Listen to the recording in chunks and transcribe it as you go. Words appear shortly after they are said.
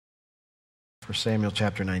1 Samuel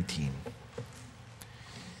chapter 19.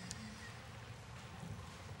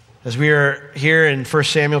 As we are here in 1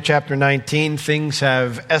 Samuel chapter 19, things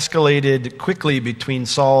have escalated quickly between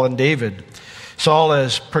Saul and David. Saul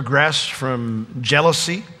has progressed from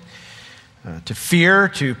jealousy to fear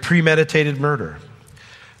to premeditated murder.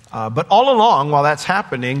 But all along, while that's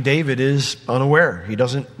happening, David is unaware. He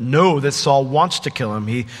doesn't know that Saul wants to kill him.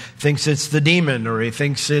 He thinks it's the demon, or he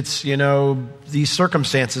thinks it's, these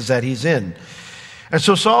circumstances that he's in. And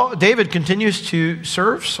so David continues to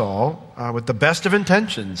serve Saul with the best of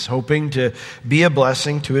intentions, hoping to be a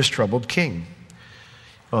blessing to his troubled king.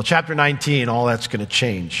 Well, chapter 19, all that's going to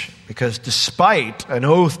change, because despite an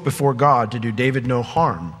oath before God to do David no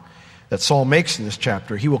harm that Saul makes in this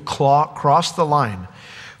chapter, he will cross the line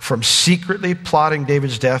from secretly plotting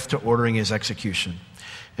David's death to ordering his execution,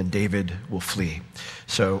 and David will flee.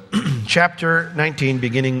 So, chapter 19,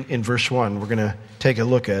 beginning in verse 1, we're going to take a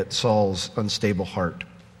look at Saul's unstable heart.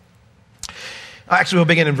 Actually, we'll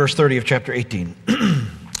begin in verse 30 of chapter 18.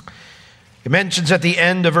 It mentions at the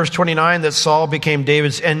end of verse 29 that Saul became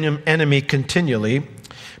David's enemy continually.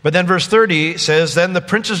 But then verse 30 says, "Then the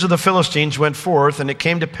princes of the Philistines went forth, and it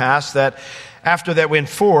came to pass that after that went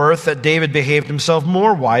forth, that David behaved himself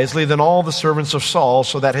more wisely than all the servants of Saul,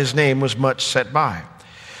 so that his name was much set by.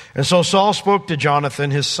 And so Saul spoke to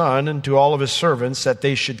Jonathan his son and to all of his servants that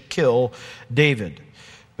they should kill David.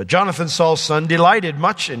 But Jonathan, Saul's son, delighted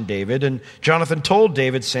much in David, and Jonathan told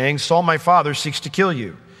David, saying, Saul my father seeks to kill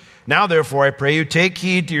you. Now therefore I pray you, take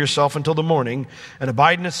heed to yourself until the morning, and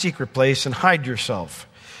abide in a secret place, and hide yourself.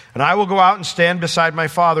 And I will go out and stand beside my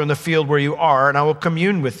father in the field where you are, and I will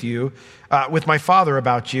commune with you, with my father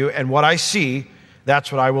about you, and what I see,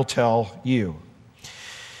 that's what I will tell you."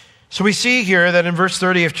 So we see here that in verse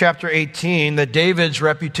 30 of chapter 18 that David's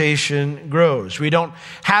reputation grows. We don't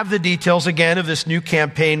have the details again of this new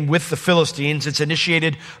campaign with the Philistines. It's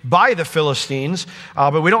initiated by the Philistines,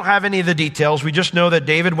 but we don't have any of the details. We just know that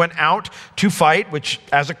David went out to fight, which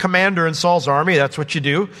as a commander in Saul's army, that's what you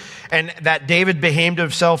do, and that David behaved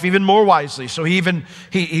himself even more wisely. So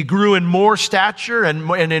he grew in more stature and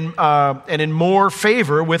in more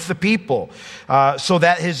favor with the people, so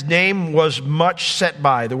that his name was much set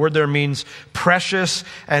by. The word there means precious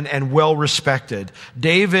and well respected.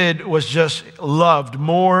 David was just loved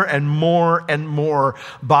more and more and more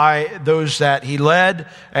by those that he led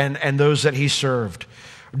and those that he served.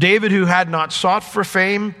 David, who had not sought for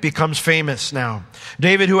fame, becomes famous now.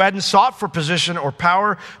 David, who hadn't sought for position or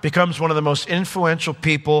power, becomes one of the most influential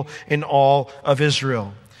people in all of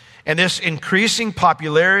Israel. And this increasing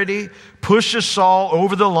popularity pushes Saul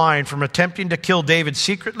over the line from attempting to kill David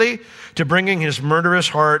secretly to bringing his murderous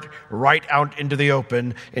heart right out into the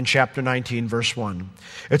open in chapter 19, verse 1.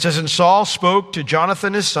 It says, "And Saul spoke to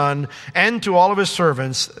Jonathan his son and to all of his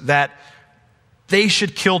servants that they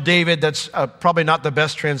should kill David." That's probably not the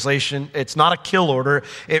best translation. It's not a kill order.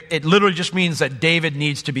 It literally just means that David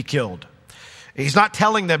needs to be killed. He's not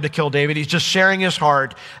telling them to kill David. He's just sharing his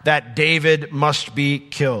heart that David must be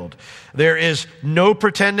killed. There is no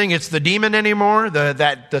pretending it's the demon anymore,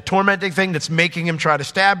 the tormenting thing that's making him try to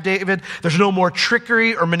stab David. There's no more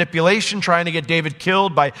trickery or manipulation trying to get David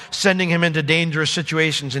killed by sending him into dangerous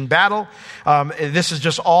situations in battle. This is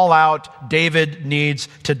just all out. David needs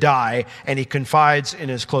to die, and he confides in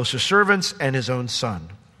his closest servants and his own son.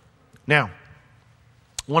 Now,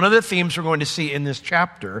 one of the themes we're going to see in this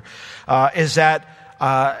chapter is that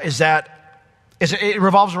it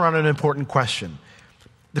revolves around an important question.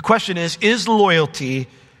 The question is loyalty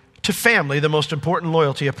to family the most important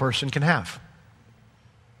loyalty a person can have?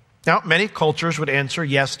 Now, many cultures would answer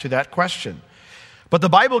yes to that question. But the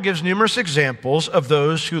Bible gives numerous examples of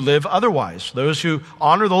those who live otherwise, those who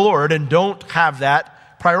honor the Lord and don't have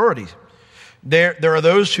that priority. There are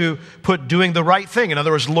those who put doing the right thing, in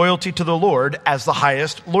other words, loyalty to the Lord, as the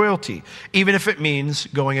highest loyalty, even if it means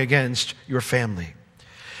going against your family.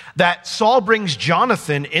 That Saul brings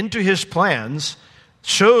Jonathan into his plans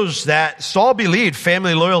shows that Saul believed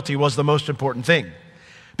family loyalty was the most important thing,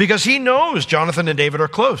 because he knows Jonathan and David are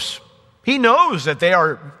close. He knows that they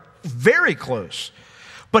are very close,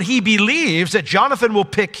 but he believes that Jonathan will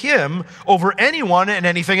pick him over anyone and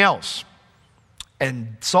anything else.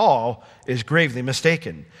 And Saul is gravely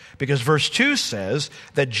mistaken, because verse 2 says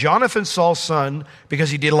that Jonathan, Saul's son,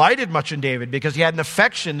 because he delighted much in David, because he had an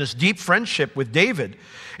affection, this deep friendship with David,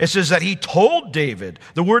 it says that he told David.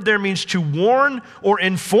 The word there means to warn or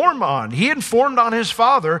inform on. He informed on his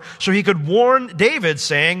father so he could warn David,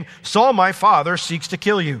 saying, Saul, my father, seeks to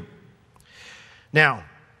kill you. Now,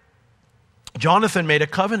 Jonathan made a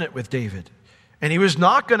covenant with David, and he was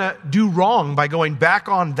not going to do wrong by going back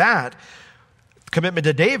on that commitment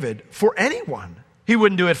to David for anyone. He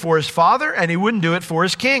wouldn't do it for his father, and he wouldn't do it for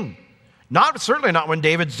his king. Certainly not when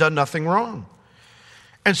David's done nothing wrong.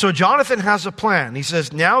 And so Jonathan has a plan. He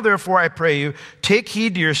says, now therefore I pray you, take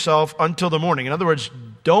heed to yourself until the morning. In other words,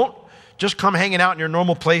 don't just come hanging out in your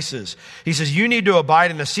normal places. He says, you need to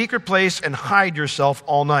abide in a secret place and hide yourself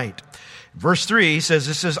all night. Verse 3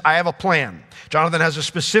 says, I have a plan. Jonathan has a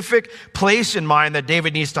specific place in mind that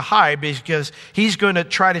David needs to hide because he's going to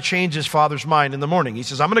try to change his father's mind in the morning. He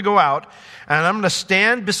says, I'm going to go out and I'm going to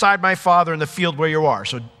stand beside my father in the field where you are.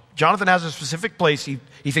 So Jonathan has a specific place he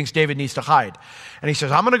thinks David needs to hide. And he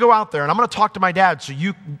says, I'm going to go out there and I'm going to talk to my dad so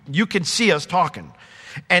you can see us talking.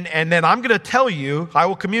 And then I'm going to tell you, I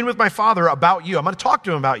will commune with my father about you. I'm going to talk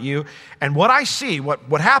to him about you. And what I see,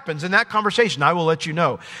 what happens in that conversation, I will let you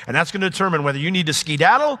know. And that's going to determine whether you need to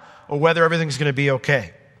skedaddle or whether everything's going to be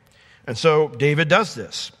okay. And so David does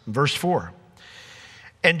this. Verse 4.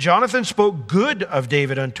 And Jonathan spoke good of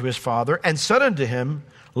David unto his father and said unto him,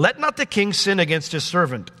 let not the king sin against his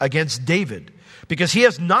servant, against David, because he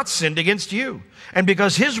has not sinned against you, and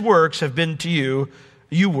because his works have been to you,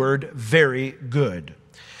 very good.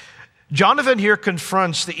 Jonathan here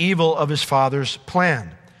confronts the evil of his father's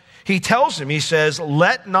plan. He tells him, he says,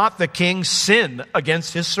 let not the king sin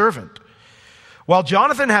against his servant. While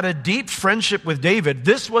Jonathan had a deep friendship with David,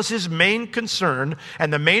 this was his main concern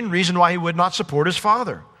and the main reason why he would not support his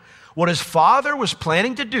father. What his father was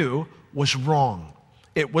planning to do was wrong.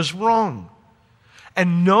 It was wrong.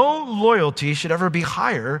 And no loyalty should ever be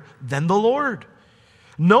higher than the Lord.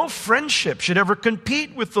 No friendship should ever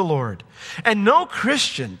compete with the Lord. And no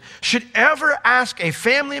Christian should ever ask a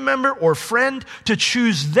family member or friend to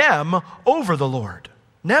choose them over the Lord.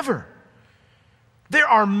 Never. There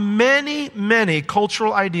are many, many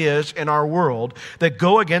cultural ideas in our world that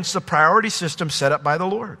go against the priority system set up by the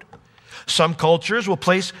Lord. Some cultures will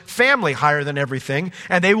place family higher than everything,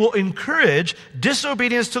 and they will encourage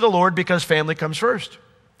disobedience to the Lord because family comes first.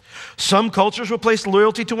 Some cultures will place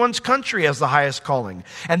loyalty to one's country as the highest calling,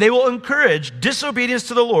 and they will encourage disobedience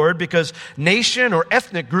to the Lord because nation or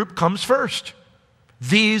ethnic group comes first.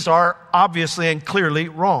 These are obviously and clearly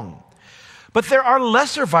wrong. But there are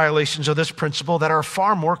lesser violations of this principle that are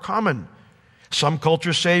far more common. Some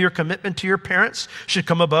cultures say your commitment to your parents should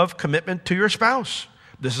come above commitment to your spouse.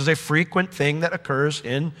 This is a frequent thing that occurs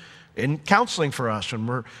in counseling for us when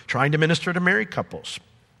we're trying to minister to married couples.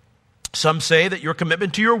 Some say that your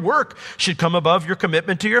commitment to your work should come above your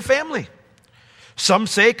commitment to your family. Some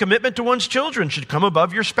say commitment to one's children should come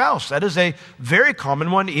above your spouse. That is a very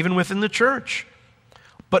common one even within the church.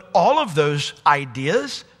 But all of those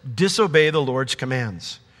ideas disobey the Lord's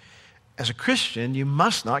commands. As a Christian, you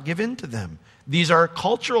must not give in to them. These are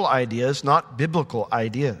cultural ideas, not biblical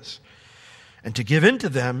ideas. And to give in to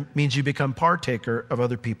them means you become partaker of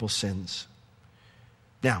other people's sins.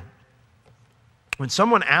 Now, when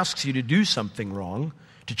someone asks you to do something wrong,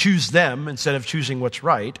 to choose them instead of choosing what's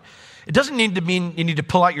right, it doesn't need to mean you need to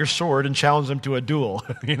pull out your sword and challenge them to a duel.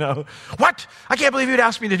 What? I can't believe you'd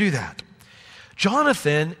ask me to do that.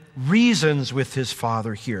 Jonathan reasons with his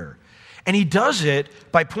father here. And he does it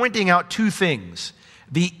by pointing out two things.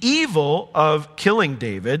 The evil of killing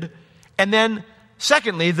David, and then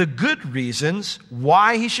secondly, the good reasons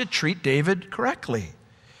why he should treat David correctly.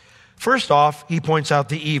 First off, he points out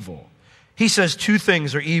the evil. He says two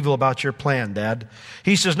things are evil about your plan, Dad.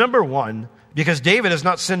 He says, number one, because David has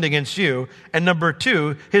not sinned against you, and number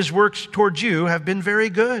two, his works towards you have been very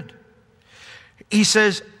good. He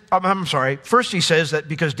says, first he says that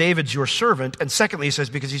because David's your servant, and secondly he says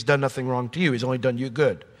because he's done nothing wrong to you, he's only done you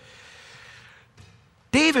good.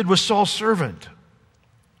 David was Saul's servant.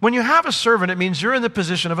 When you have a servant, it means you're in the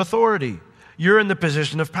position of authority. You're in the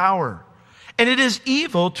position of power. And it is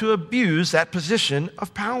evil to abuse that position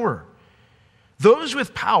of power. Those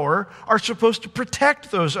with power are supposed to protect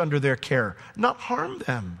those under their care, not harm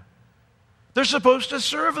them. They're supposed to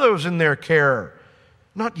serve those in their care,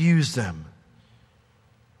 not use them.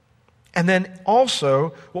 And then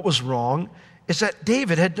also, what was wrong is that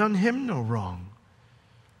David had done him no wrong.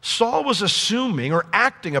 Saul was assuming or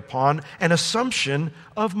acting upon an assumption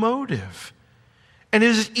of motive. And it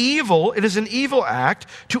is an evil act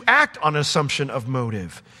to act on an assumption of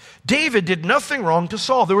motive. David did nothing wrong to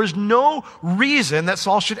Saul. There was no reason that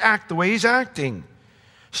Saul should act the way he's acting.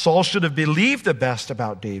 Saul should have believed the best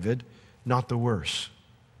about David, not the worst.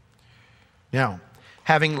 Now,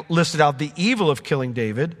 having listed out the evil of killing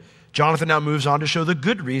David, Jonathan now moves on to show the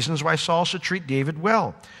good reasons why Saul should treat David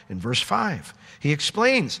well. In verse 5, he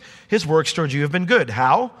explains, his works towards you have been good.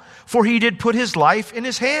 How? For he did put his life in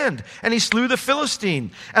his hand, and he slew the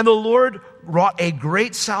Philistine, and the Lord wrought a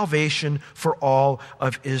great salvation for all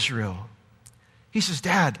of Israel. He says,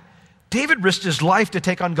 Dad, David risked his life to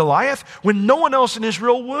take on Goliath when no one else in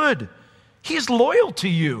Israel would. He is loyal to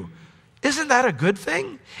you. Isn't that a good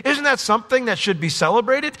thing? Isn't that something that should be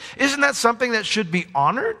celebrated? Isn't that something that should be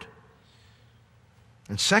honored?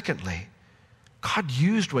 And secondly, God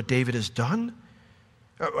used what David has done.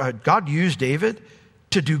 God used David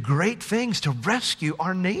to do great things, to rescue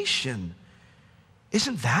our nation.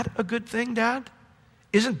 Isn't that a good thing, Dad?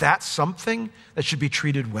 Isn't that something that should be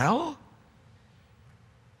treated well?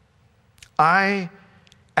 I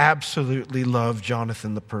absolutely love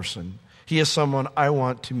Jonathan the person. He is someone I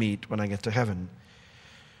want to meet when I get to heaven.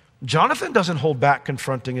 Jonathan doesn't hold back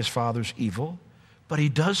confronting his father's evil, but he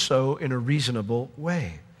does so in a reasonable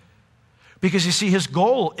way. Because you see, his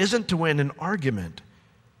goal isn't to win an argument.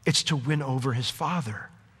 It's to win over his father.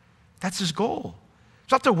 That's his goal.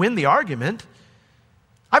 It's not to win the argument.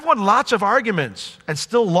 I've won lots of arguments and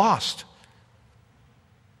still lost.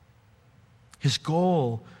 His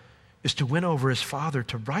goal is to win over his father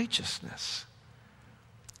to righteousness.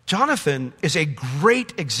 Jonathan is a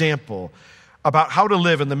great example about how to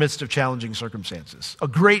live in the midst of challenging circumstances. A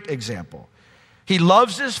great example. He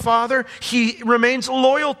loves his father. He remains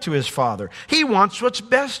loyal to his father. He wants what's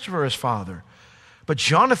best for his father. But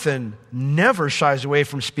Jonathan never shies away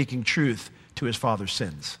from speaking truth to his father's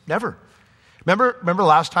sins. Never. Remember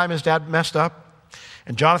last time his dad messed up?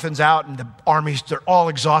 And Jonathan's out and the armies, they're all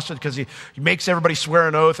exhausted because he makes everybody swear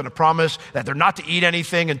an oath and a promise that they're not to eat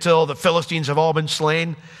anything until the Philistines have all been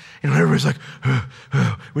slain. And everybody's like,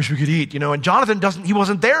 wish we could eat, and Jonathan he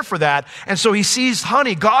wasn't there for that. And so he sees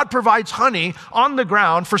honey. God provides honey on the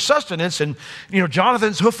ground for sustenance. And,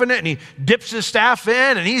 Jonathan's hoofing it and he dips his staff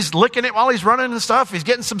in and he's licking it while he's running and stuff. He's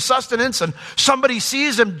getting some sustenance and somebody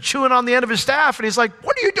sees him chewing on the end of his staff. And he's like,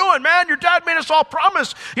 what are you doing, man? Your dad made us all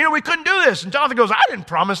promise. We couldn't do this. And Jonathan goes, I didn't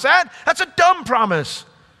promise that. That's a dumb promise.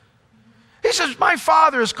 He says, my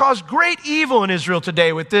father has caused great evil in Israel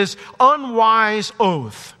today with this unwise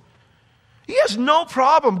oath. He has no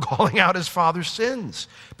problem calling out his father's sins.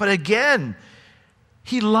 But again,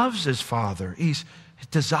 he loves his father. His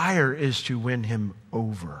desire is to win him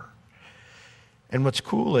over. And what's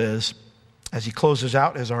cool is, as he closes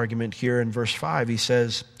out his argument here in verse 5, he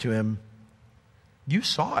says to him, you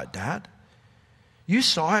saw it, Dad. You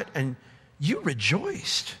saw it and you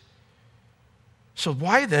rejoiced. So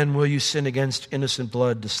why then will you sin against innocent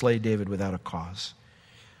blood to slay David without a cause?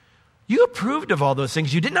 You approved of all those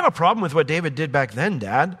things. You didn't have a problem with what David did back then,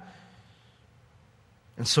 Dad.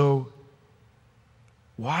 And so,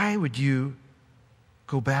 why would you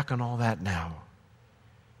go back on all that now?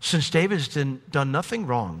 Since David's done nothing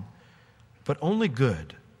wrong, but only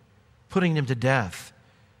good, putting him to death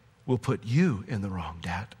will put you in the wrong,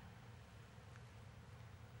 Dad.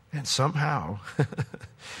 And somehow,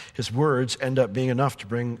 his words end up being enough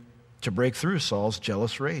to break through Saul's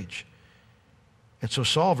jealous rage. And so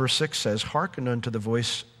Saul, verse 6 says, hearken unto the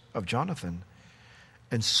voice of Jonathan.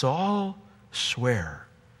 And Saul sware,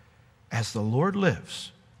 as the Lord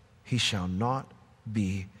lives, he shall not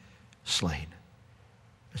be slain.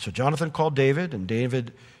 And so Jonathan called David, and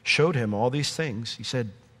David showed him all these things. He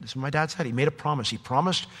said, this is what my dad said. He made a promise. He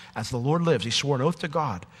promised, as the Lord lives, he swore an oath to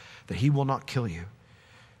God that he will not kill you.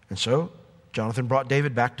 And so Jonathan brought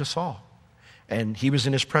David back to Saul. And he was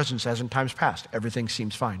in his presence as in times past. Everything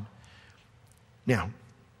seems fine. Now,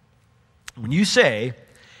 when you say,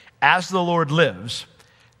 as the Lord lives,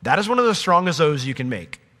 that is one of the strongest oaths you can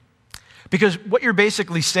make. Because what you're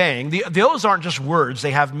basically saying, the oaths aren't just words,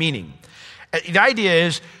 they have meaning. The idea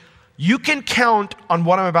is, you can count on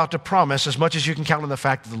what I'm about to promise as much as you can count on the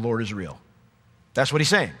fact that the Lord is real. That's what he's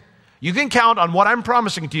saying. You can count on what I'm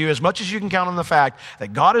promising to you as much as you can count on the fact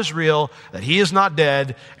that God is real, that he is not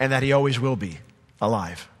dead, and that he always will be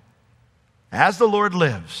alive. As the Lord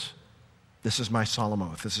lives, this is my solemn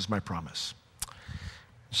oath. This is my promise.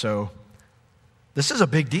 So, this is a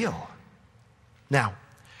big deal. Now,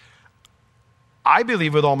 I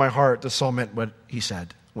believe with all my heart that Saul meant what he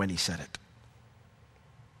said when he said it.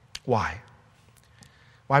 Why?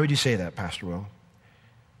 Why would you say that, Pastor Will?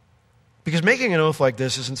 Because making an oath like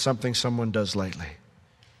this isn't something someone does lightly.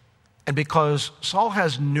 And because Saul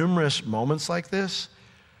has numerous moments like this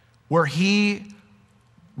where he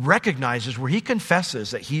recognizes, where he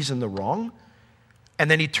confesses that he's in the wrong, and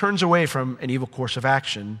then he turns away from an evil course of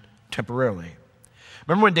action temporarily.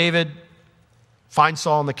 Remember when David finds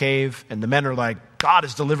Saul in the cave, and the men are like, God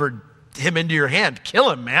has delivered him into your hand. Kill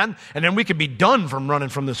him, man. And then we could be done from running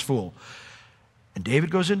from this fool. And David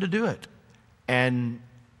goes in to do it. And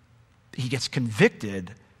he gets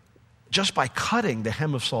convicted just by cutting the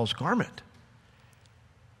hem of Saul's garment.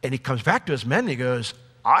 And he comes back to his men and he goes,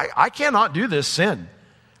 I cannot do this sin.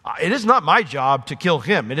 It is not my job to kill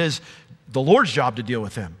him. It is the Lord's job to deal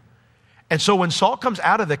with him. And so when Saul comes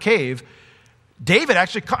out of the cave,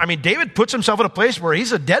 David puts himself in a place where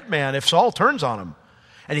he's a dead man if Saul turns on him.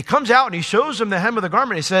 And he comes out and he shows him the hem of the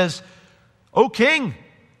garment. He says, "O king,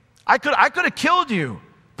 I could have killed you,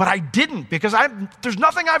 but I didn't because there's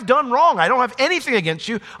nothing I've done wrong. I don't have anything against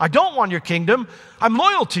you. I don't want your kingdom. I'm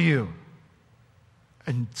loyal to you."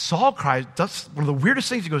 And Saul cries, that's one of the weirdest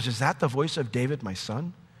things. He goes, "Is that the voice of David, my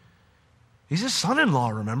son?" He's his son-in-law,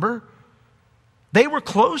 remember? They were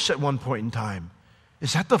close at one point in time.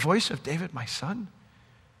 "Is that the voice of David, my son?"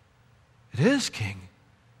 "It is, king."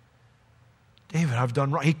 "David, I've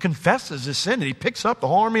done wrong." He confesses his sin and he picks up the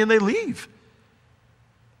whole army and they leave.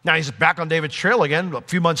 Now he's back on David's trail again a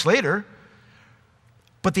few months later.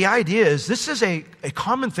 But the idea is this is a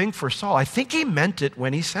common thing for Saul. I think he meant it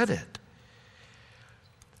when he said it.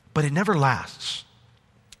 But it never lasts.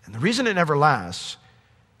 And the reason it never lasts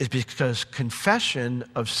is because confession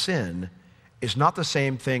of sin is not the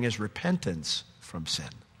same thing as repentance from sin.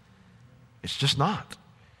 It's just not.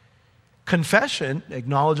 Confession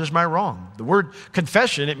acknowledges my wrong. The word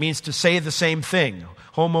confession, it means to say the same thing.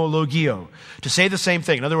 Homologio. To say the same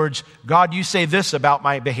thing. In other words, God, you say this about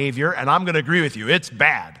my behavior, and I'm going to agree with you. It's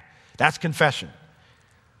bad. That's confession.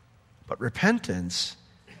 But repentance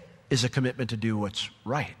is a commitment to do what's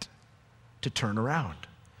right, to turn around.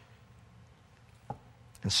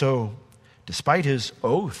 And so, despite his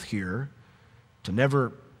oath here to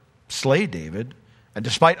never slay David, and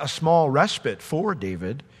despite a small respite for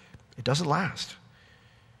David, it doesn't last.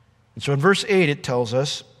 And so in verse 8 it tells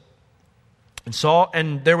us,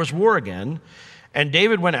 and there was war again, and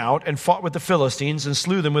David went out and fought with the Philistines and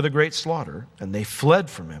slew them with a great slaughter, and they fled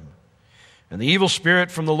from him. And the evil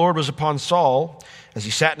spirit from the Lord was upon Saul as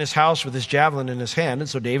he sat in his house with his javelin in his hand, and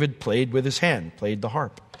so David played with his hand, played the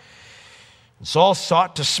harp. And Saul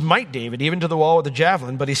sought to smite David even to the wall with the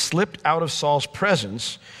javelin, but he slipped out of Saul's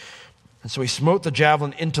presence, and so he smote the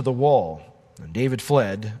javelin into the wall. And David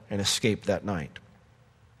fled and escaped that night.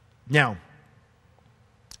 Now,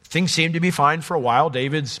 things seem to be fine for a while.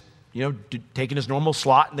 David's, taking his normal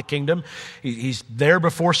slot in the kingdom. He's there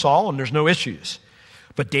before Saul, and there's no issues.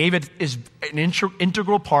 But David is an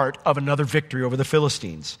integral part of another victory over the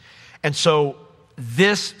Philistines. And so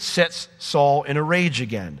this sets Saul in a rage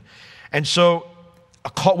again. And so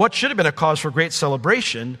what should have been a cause for great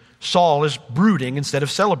celebration, Saul is brooding instead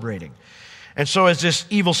of celebrating. And so as this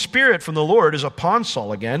evil spirit from the Lord is upon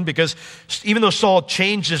Saul again, because even though Saul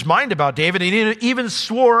changed his mind about David, he even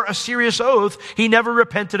swore a serious oath, he never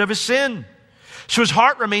repented of his sin. So his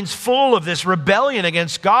heart remains full of this rebellion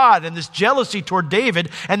against God and this jealousy toward David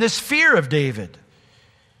and this fear of David.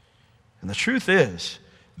 And the truth is,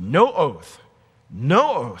 no oath,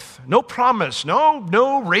 no promise,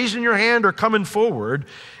 no raising your hand or coming forward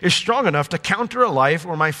is strong enough to counter a life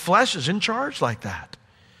where my flesh is in charge like that.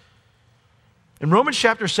 In Romans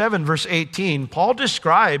chapter 7, verse 18, Paul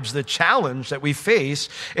describes the challenge that we face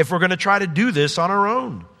if we're going to try to do this on our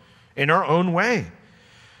own, in our own way.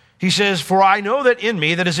 He says, "For I know that in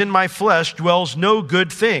me, that is in my flesh, dwells no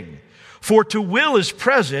good thing. For to will is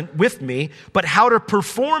present with me, but how to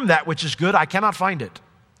perform that which is good, I cannot find it."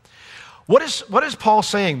 What is Paul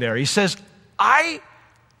saying there? He says, I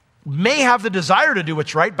may have the desire to do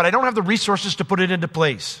what's right, but I don't have the resources to put it into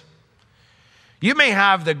place. You may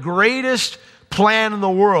have the greatest plan in the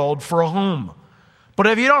world for a home, but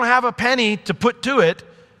if you don't have a penny to put to it,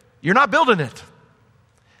 you're not building it.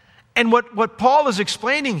 And what Paul is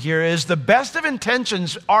explaining here is the best of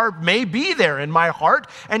intentions may be there in my heart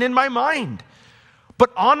and in my mind.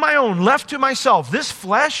 But on my own, left to myself, this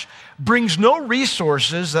flesh brings no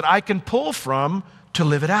resources that I can pull from to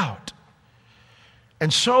live it out.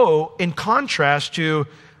 And so, in contrast to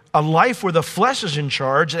a life where the flesh is in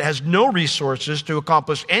charge, that has no resources to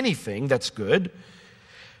accomplish anything that's good,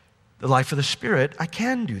 the life of the Spirit, I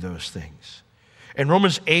can do those things. In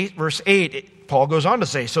Romans 8, verse 8, Paul goes on to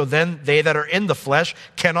say, "So then they that are in the flesh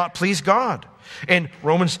cannot please God." In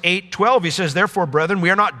Romans 8:12, he says, "Therefore, brethren, we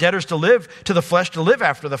are not debtors to the flesh to live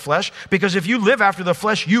after the flesh, because if you live after the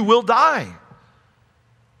flesh, you will die."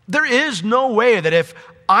 There is no way that if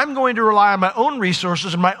I'm going to rely on my own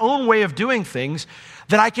resources and my own way of doing things,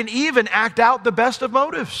 that I can even act out the best of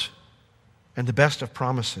motives and the best of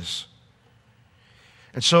promises.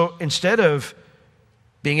 And so instead of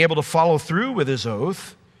being able to follow through with his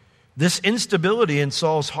oath, this instability in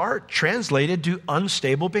Saul's heart translated to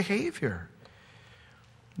unstable behavior.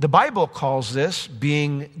 The Bible calls this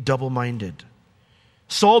being double-minded.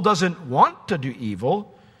 Saul doesn't want to do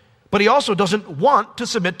evil, but he also doesn't want to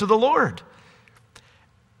submit to the Lord.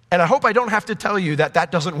 And I hope I don't have to tell you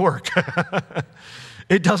that doesn't work.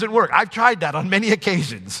 It doesn't work. I've tried that on many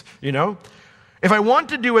occasions, you know. If I want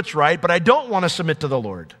to do what's right, but I don't want to submit to the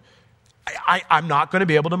Lord, I'm not going to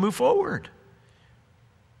be able to move forward.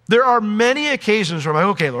 There are many occasions where I'm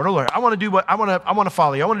like, okay, Lord, I want to do what I want to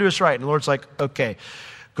follow you. I want to do this right. And the Lord's like, okay,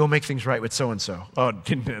 go make things right with so-and-so. Oh,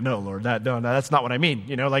 no, Lord, no, that's not what I mean.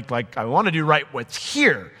 You know, like I want to do right what's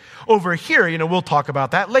here. Over here, you know, we'll talk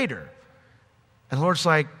about that later. And the Lord's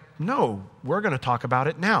like, no, we're going to talk about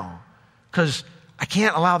it now. Because I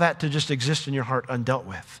can't allow that to just exist in your heart undealt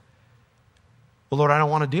with. Well, Lord, I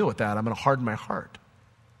don't want to deal with that. I'm going to harden my heart.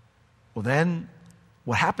 Well, then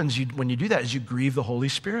what happens when you do that is you grieve the Holy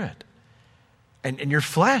Spirit. And your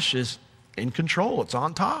flesh is in control. It's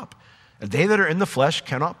on top. And they that are in the flesh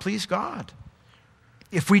cannot please God.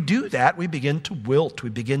 If we do that, we begin to wilt.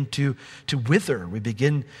 We begin to wither. We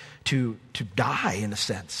begin to die, in a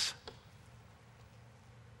sense.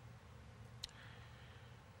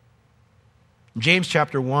 In James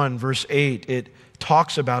chapter 1, verse 8, it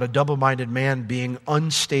talks about a double-minded man being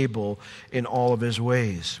unstable in all of his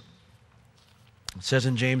ways. It says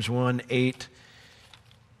in James 1:8,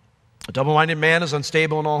 a double-minded man is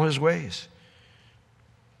unstable in all his ways.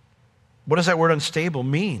 What does that word unstable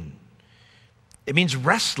mean? It means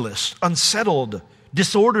restless, unsettled,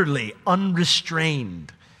 disorderly,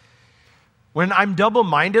 unrestrained. When I'm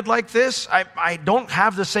double-minded like this, I don't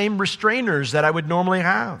have the same restrainers that I would normally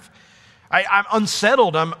have. I'm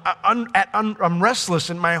unsettled. I'm restless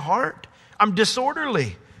in my heart. I'm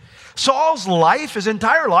disorderly. Saul's life, his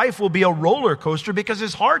entire life, will be a roller coaster because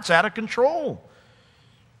his heart's out of control.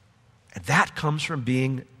 And that comes from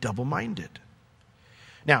being double-minded.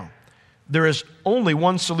 Now, there is only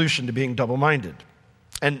one solution to being double-minded.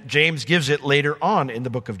 And James gives it later on in the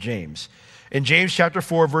book of James. In James chapter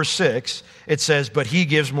 4, verse 6, it says, but he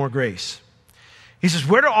gives more grace. He says,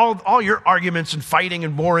 where do all your arguments and fighting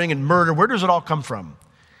and warring and murder, where does it all come from?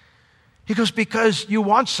 He goes, because you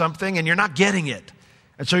want something and you're not getting it.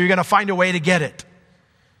 And so you're going to find a way to get it.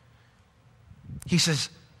 He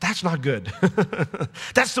says, that's not good.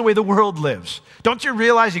 That's the way the world lives. Don't you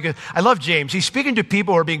realize? I love James. He's speaking to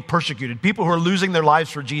people who are being persecuted, people who are losing their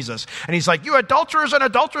lives for Jesus. And he's like, you adulterers and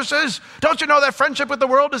adulteresses, don't you know that friendship with the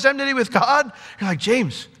world is enmity with God? You're like,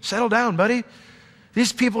 James, settle down, buddy.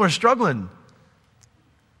 These people are struggling.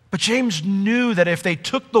 But James knew that if they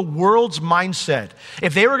took the world's mindset,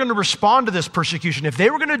 if they were going to respond to this persecution, if they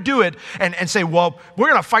were going to do it and say, well, we're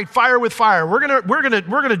going to fight fire with fire, we're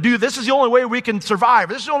going to do this is the only way we can survive,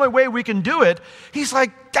 this is the only way we can do it, he's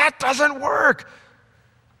like, that doesn't work.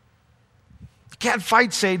 You can't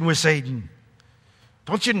fight Satan with Satan.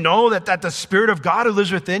 Don't you know that the Spirit of God who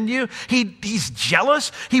lives within you, he's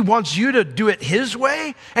jealous. He wants you to do it his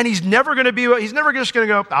way, and he's never just going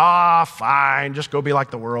to go, fine, just go be like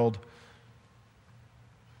the world.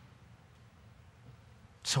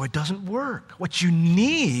 So it doesn't work. What you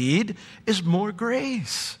need is more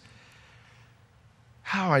grace.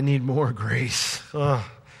 How I need more grace.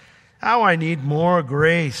 How I need more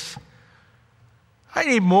grace. I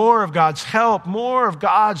need more of God's help, more of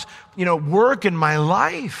God's, work in my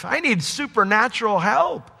life. I need supernatural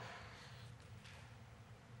help.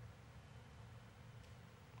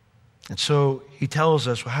 And so he tells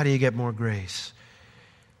us, well, how do you get more grace?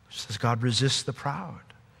 He says, God resists the proud,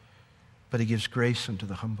 but he gives grace unto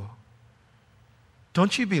the humble.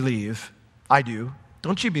 Don't you believe, I do,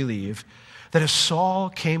 don't you believe that if Saul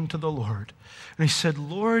came to the Lord and he said,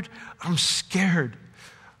 Lord, I'm scared.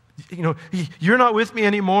 You're not with me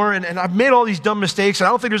anymore, and I've made all these dumb mistakes, and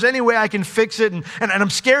I don't think there's any way I can fix it, and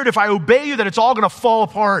I'm scared if I obey you that it's all going to fall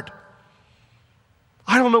apart.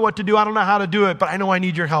 I don't know what to do. I don't know how to do it, but I know I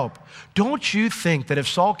need your help. Don't you think that if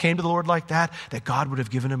Saul came to the Lord like that God would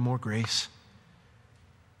have given him more grace?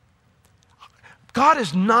 God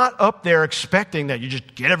is not up there expecting that you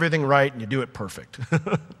just get everything right and you do it perfect.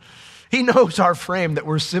 He knows our frame, that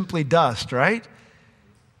we're simply dust, right?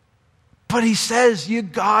 But he says, you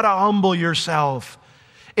gotta humble yourself.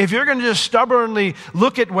 If you're going to just stubbornly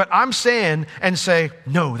look at what I'm saying and say,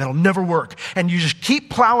 no, that'll never work, and you just keep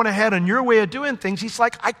plowing ahead on your way of doing things, he's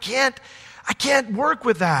like, I can't work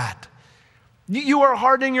with that. You are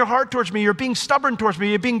hardening your heart towards me. You're being stubborn towards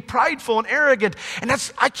me. You're being prideful and arrogant. And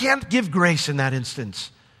I can't give grace in that instance,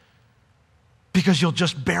 because you'll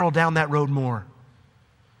just barrel down that road more.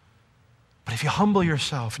 But if you humble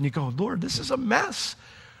yourself and you go, Lord, this is a mess.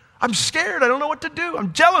 I'm scared. I don't know what to do.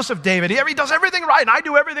 I'm jealous of David. He does everything right, and I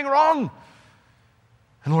do everything wrong.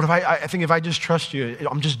 And Lord, I think if I just trust you,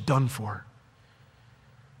 I'm just done for.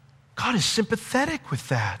 God is sympathetic with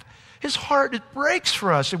that. His heart, it breaks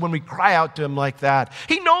for us when we cry out to him like that.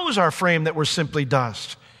 He knows our frame, that we're simply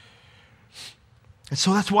dust. And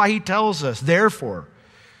so that's why he tells us, therefore,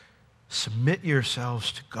 Submit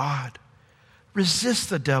yourselves to God. Resist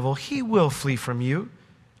the devil. He will flee from you.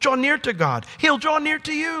 Draw near to God. He'll draw near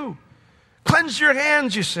to you. Cleanse your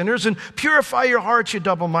hands, you sinners, and purify your hearts, you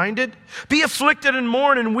double-minded. Be afflicted and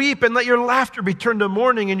mourn and weep, and let your laughter be turned to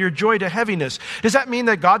mourning and your joy to heaviness. Does that mean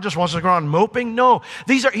that God just wants us to go around moping? No.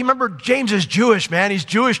 Remember, James is Jewish, man. He's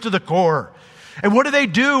Jewish to the core. And what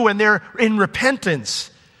do when they're in repentance?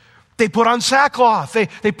 They put on sackcloth.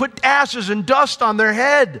 They put ashes and dust on their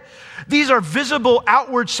head. These are visible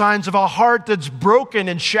outward signs of a heart that's broken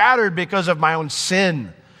and shattered because of my own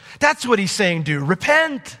sin. That's what he's saying, do.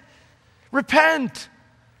 Repent. Repent.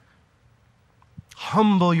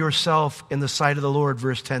 Humble yourself in the sight of the Lord,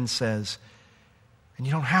 verse 10 says. And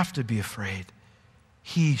you don't have to be afraid.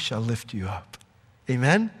 He shall lift you up.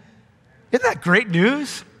 Amen? Isn't that great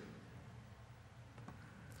news?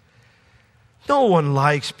 No one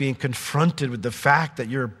likes being confronted with the fact that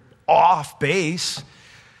you're off base.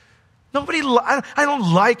 I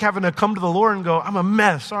don't like having to come to the Lord and go, I'm a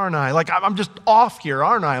mess, aren't I? Like, I'm just off here,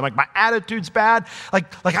 aren't I? Like, my attitude's bad.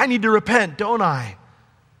 Like I need to repent, don't I?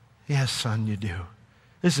 Yes, son, you do.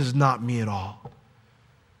 This is not me at all.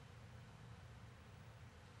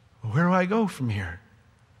 Where do I go from here?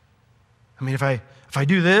 I mean, if I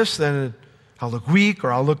do this, then I'll look weak,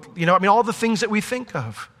 or I'll look, all the things that we think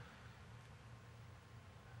of.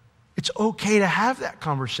 It's okay to have that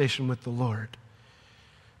conversation with the Lord,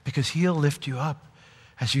 because he'll lift you up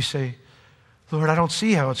as you say, Lord, I don't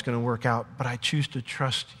see how it's going to work out, but I choose to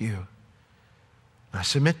trust you. I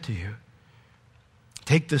submit to you.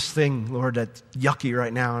 Take this thing, Lord, that's yucky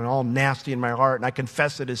right now and all nasty in my heart, and I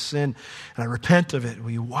confess it as sin, and I repent of it. Will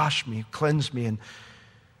you wash me, cleanse me, and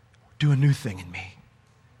do a new thing in me?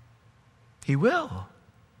 He will.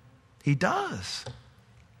 He does.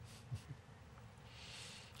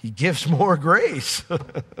 He gives more grace.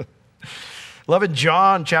 Love in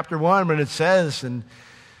John chapter 1 when it says, and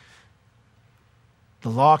the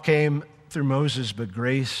law came through Moses, but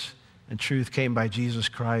grace and truth came by Jesus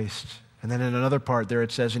Christ. And then in another part there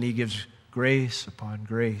it says, and he gives grace upon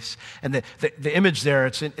grace. And the image there,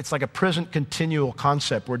 it's like a present continual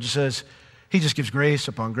concept where it just says, he just gives grace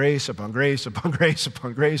upon grace upon grace upon grace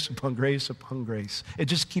upon grace upon grace upon grace. It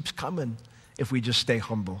just keeps coming if we just stay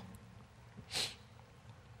humble.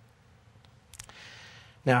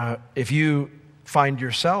 Now, if you find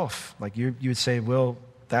yourself, like you would say, well,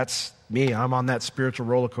 that's me. I'm on that spiritual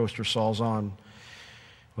roller coaster Saul's on.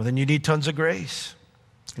 Well, then you need tons of grace.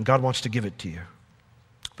 And God wants to give it to you.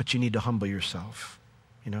 But you need to humble yourself.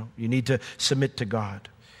 You need to submit to God.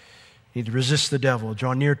 You need to resist the devil,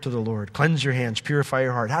 draw near to the Lord, cleanse your hands, purify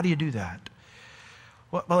your heart. How do you do that?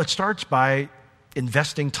 Well, it starts by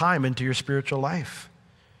investing time into your spiritual life.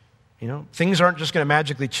 Things aren't just going to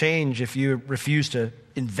magically change if you refuse to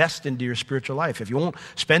invest into your spiritual life. If you won't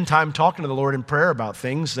spend time talking to the Lord in prayer about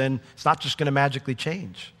things, then it's not just going to magically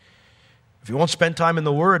change. If you won't spend time in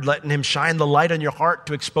the Word, letting Him shine the light on your heart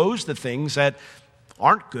to expose the things that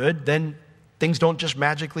aren't good, then things don't just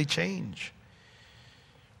magically change.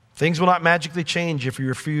 Things will not magically change if you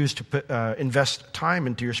refuse to invest time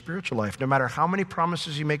into your spiritual life, no matter how many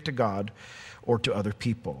promises you make to God or to other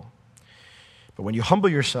people. But when you humble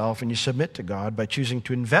yourself and you submit to God by choosing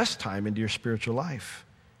to invest time into your spiritual life,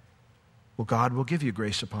 well, God will give you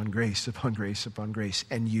grace upon grace upon grace upon grace,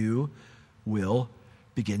 and you will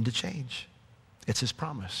begin to change. It's His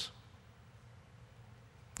promise.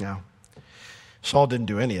 Now, Saul didn't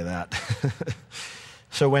do any of that.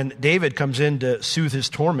 So when David comes in to soothe his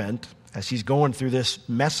torment, as he's going through this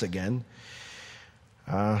mess again,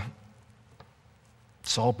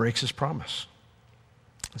 Saul breaks his promise.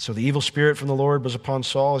 So the evil spirit from the Lord was upon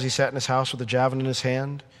Saul as he sat in his house with a javelin in his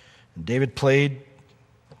hand. And David played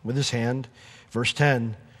with his hand. Verse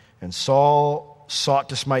 10, and Saul sought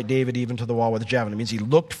to smite David even to the wall with a javelin. It means he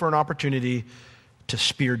looked for an opportunity to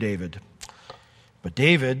spear David. But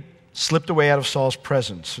David slipped away out of Saul's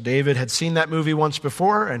presence. So David had seen that movie once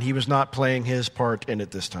before, and he was not playing his part in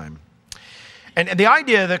it this time. And the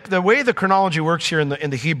idea, that the way the chronology works here in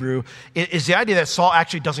the Hebrew, is the idea that Saul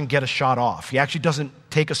actually doesn't get a shot off. He actually doesn't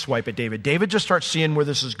take a swipe at David. David just starts seeing where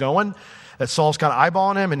this is going, that Saul's kind of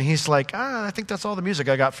eyeballing him, and he's like, I think that's all the music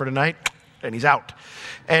I got for tonight, and he's out.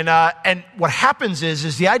 And what happens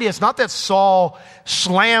is the idea, it's not that Saul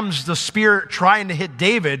slams the spear trying to hit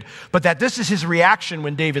David, but that this is his reaction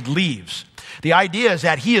when David leaves. The idea is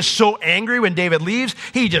that he is so angry when David leaves,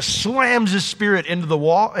 he just slams his spirit into the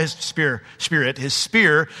wall, his spear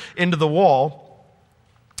into the wall,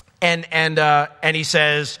 and he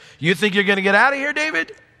says, "You think you're going to get out of here,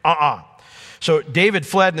 David? So David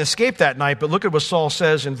fled and escaped that night, but look at what Saul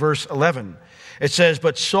says in verse 11. It says,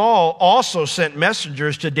 but Saul also sent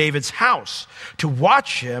messengers to David's house to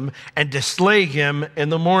watch him and to slay him in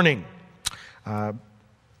the morning.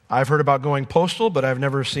 I've heard about going postal, but I've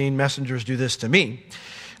never seen messengers do this to me.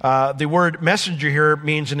 The word messenger here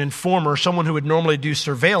means an informer, someone who would normally do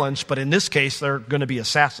surveillance, but in this case, they're going to be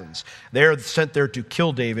assassins. They're sent there to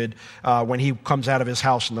kill David when he comes out of his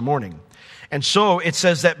house in the morning. And so it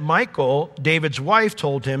says that Michal, David's wife,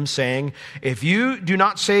 told him, saying, if you do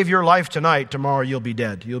not save your life tonight, tomorrow you'll be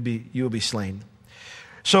dead. You'll be slain.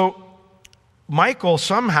 So Michal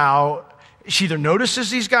somehow, she either notices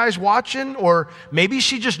these guys watching, or maybe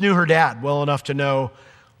she just knew her dad well enough to know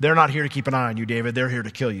they're not here to keep an eye on you, David. They're here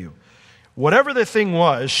to kill you. Whatever the thing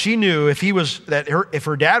was, she knew if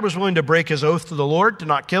her dad was willing to break his oath to the Lord to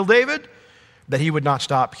not kill David, that he would not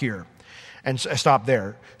stop here and stop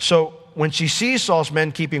there. So when she sees Saul's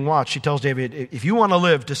men keeping watch, she tells David, if you want to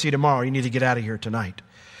live to see tomorrow, you need to get out of here tonight.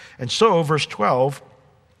 And so, verse 12,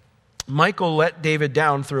 Michal let David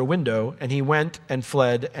down through a window, and he went and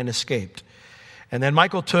fled and escaped. And then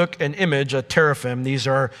Michal took an image, a teraphim. These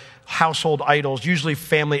are household idols, usually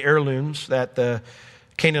family heirlooms that the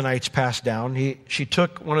Canaanites passed down. She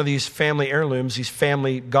took one of these family heirlooms, these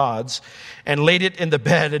family gods, and laid it in the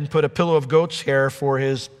bed and put a pillow of goat's hair for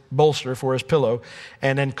his bolster, for his pillow,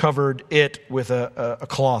 and then covered it with a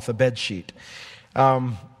cloth, a bed sheet.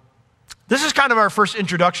 This is kind of our first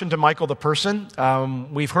introduction to Michal the person.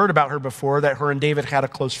 We've heard about her before, that her and David had a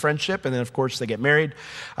close friendship, and then of course they get married.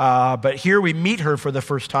 But here we meet her for the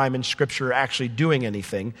first time in Scripture actually doing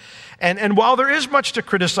anything. And while there is much to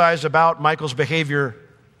criticize about Michal's behavior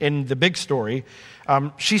in the big story,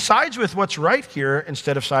 she sides with what's right here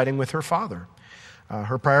instead of siding with her father.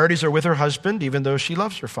 Her priorities are with her husband, even though she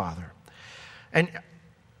loves her father. And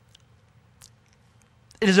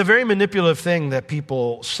it is a very manipulative thing that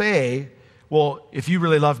people say, well, if you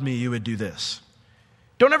really loved me, you would do this.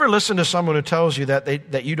 Don't ever listen to someone who tells you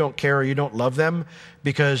that you don't care or you don't love them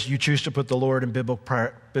because you choose to put the Lord and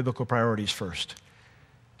biblical priorities first.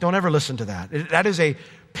 Don't ever listen to that. That is a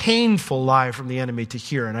painful lie from the enemy to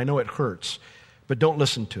hear, and I know it hurts, but don't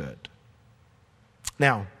listen to it.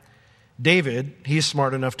 Now, David, he's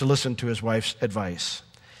smart enough to listen to his wife's advice.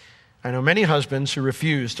 I know many husbands who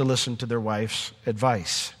refuse to listen to their wife's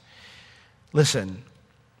advice. Listen,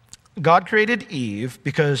 God created Eve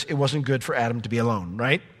because it wasn't good for Adam to be alone,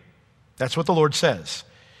 right? That's what the Lord says.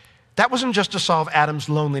 That wasn't just to solve Adam's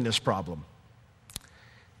loneliness problem.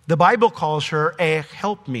 The Bible calls her a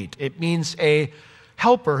helpmeet. It means a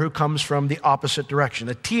helper who comes from the opposite direction,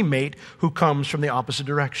 a teammate who comes from the opposite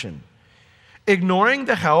direction. Ignoring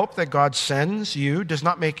the help that God sends you does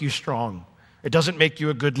not make you strong. It doesn't make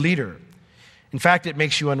you a good leader. In fact, it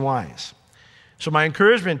makes you unwise. So my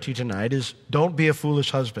encouragement to you tonight is don't be a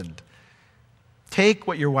foolish husband. Take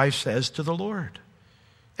what your wife says to the Lord.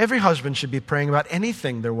 Every husband should be praying about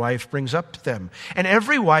anything their wife brings up to them. And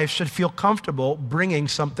every wife should feel comfortable bringing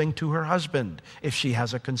something to her husband if she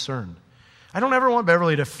has a concern. I don't ever want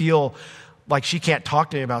Beverly to feel like she can't talk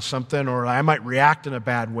to me about something, or I might react in a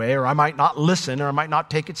bad way, or I might not listen, or I might not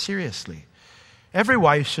take it seriously. Every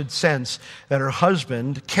wife should sense that her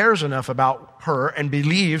husband cares enough about her and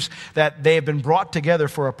believes that they have been brought together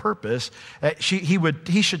for a purpose, that she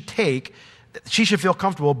should feel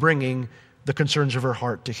comfortable bringing the concerns of her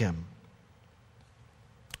heart to him.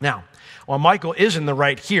 Now, while Michal is in the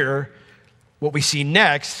right here, what we see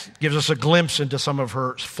next gives us a glimpse into some of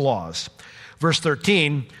her flaws. Verse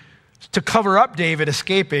 13, to cover up David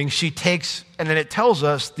escaping, she takes, and then it tells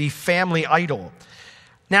us, the family idol.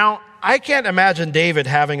 Now, I can't imagine David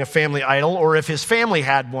having a family idol, or if his family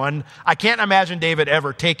had one, I can't imagine David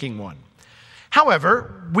ever taking one.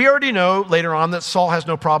 However, we already know later on that Saul has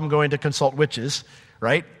no problem going to consult witches,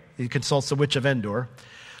 right? He consults the witch of Endor.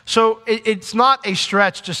 So it's not a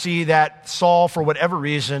stretch to see that Saul, for whatever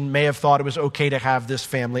reason, may have thought it was okay to have this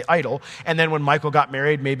family idol, and then when Michal got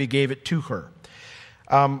married, maybe gave it to her.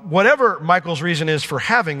 Whatever Michal's reason is for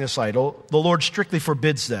having this idol, the Lord strictly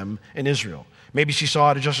forbids them in Israel. Maybe she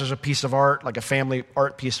saw it just as a piece of art, like a family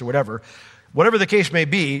art piece or whatever. Whatever the case may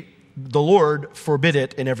be, the Lord forbid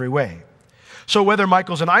it in every way. So whether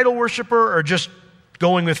Michal's an idol worshiper or just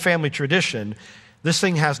going with family tradition, this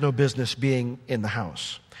thing has no business being in the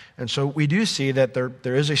house. And so we do see that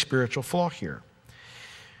there is a spiritual flaw here.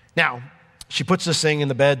 Now, she puts this thing in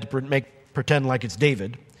the bed to pretend like it's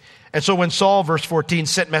David. And so when Saul, verse 14,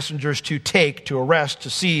 sent messengers to arrest, to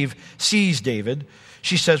seize David,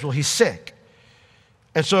 she says, well, he's sick.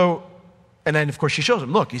 And then, of course, she shows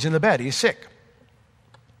him, look, he's in the bed, he's sick.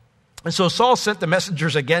 And so Saul sent the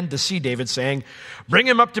messengers again to see David, saying, bring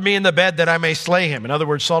him up to me in the bed that I may slay him. In other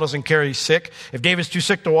words, Saul doesn't care he's sick. If David's too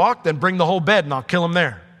sick to walk, then bring the whole bed and I'll kill him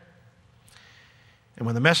there. And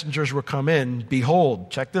when the messengers were come in, behold,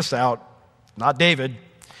 check this out, not David.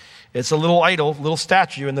 It's a little idol, little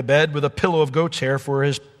statue in the bed with a pillow of goat's hair for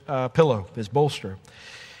his pillow, his bolster.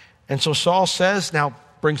 And so Saul says, now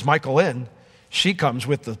brings Michal in. She comes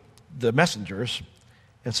with the messengers.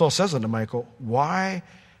 And Saul says unto Michal, why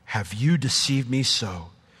have you deceived me so,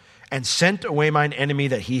 and sent away mine enemy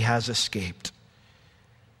that he has escaped?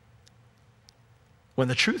 When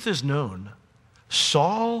the truth is known,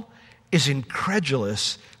 Saul is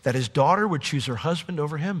incredulous that his daughter would choose her husband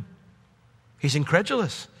over him. He's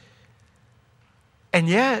incredulous. And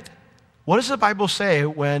yet, what does the Bible say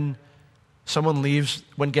when someone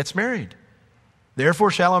gets married?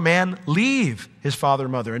 Therefore shall a man leave his father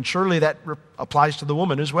and mother. And surely that applies to the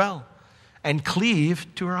woman as well. And cleave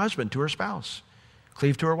to her husband, to her spouse.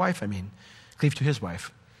 Cleave to her wife, Cleave to his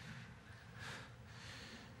wife.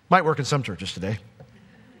 Might work in some churches today.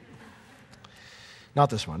 Not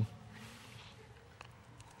this one.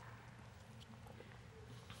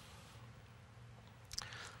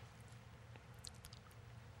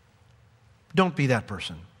 Don't be that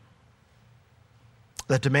person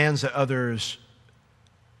that demands that others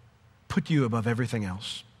put you above everything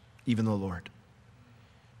else, even the Lord.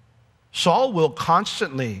 Saul will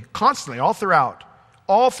constantly,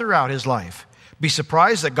 all throughout his life, be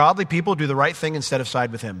surprised that godly people do the right thing instead of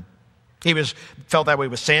side with him. He felt that way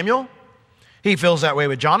with Samuel. He feels that way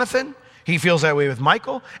with Jonathan. He feels that way with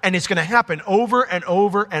Michal. And it's going to happen over and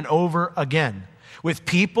over and over again with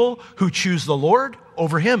people who choose the Lord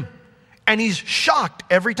over him. And he's shocked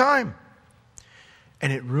every time.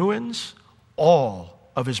 And it ruins all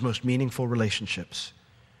of his most meaningful relationships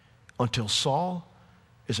until Saul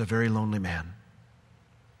is a very lonely man.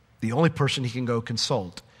 The only person he can go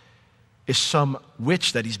consult is some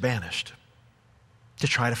witch that he's banished to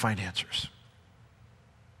try to find answers.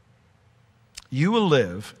 You will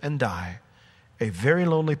live and die a very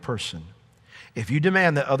lonely person if you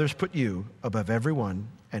demand that others put you above everyone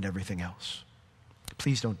and everything else.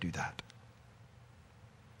 Please don't do that.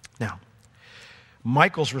 Now,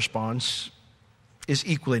 Michal's response is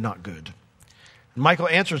equally not good. Michal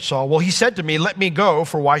answered Saul, well, he said to me, let me go,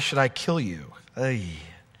 for why should I kill you? Ay.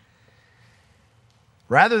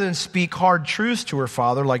 Rather than speak hard truths to her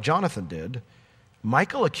father like Jonathan did,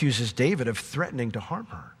 Michal accuses David of threatening to harm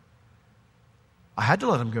her. I had to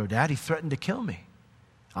let him go, Dad. He threatened to kill me.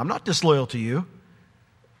 I'm not disloyal to you.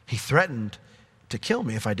 He threatened to kill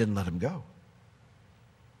me if I didn't let him go.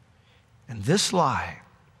 And this lie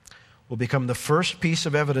will become the first piece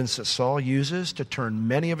of evidence that Saul uses to turn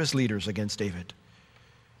many of his leaders against David.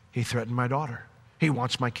 He threatened my daughter. He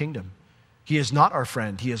wants my kingdom. He is not our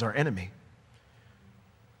friend. He is our enemy.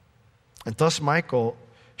 And thus Michal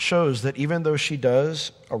shows that even though she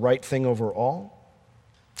does a right thing overall,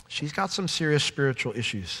 she's got some serious spiritual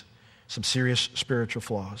issues, some serious spiritual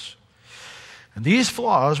flaws. And these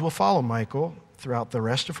flaws will follow Michal throughout the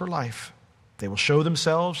rest of her life. They will show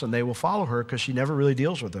themselves and they will follow her because she never really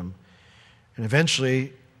deals with them. And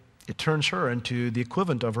eventually, it turns her into the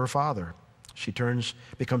equivalent of her father. She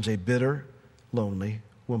becomes a bitter, lonely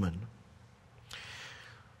woman.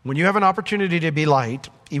 When you have an opportunity to be light,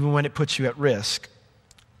 even when it puts you at risk,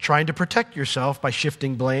 trying to protect yourself by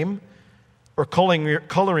shifting blame or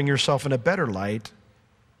coloring yourself in a better light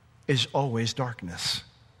is always darkness.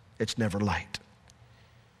 It's never light.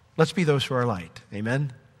 Let's be those who are light.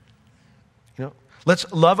 Amen?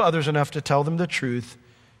 Let's love others enough to tell them the truth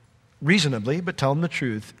reasonably, but tell them the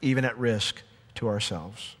truth even at risk to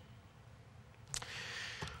ourselves.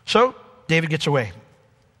 So, David gets away.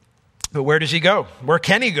 But where does he go? Where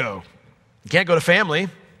can he go? He can't go to family.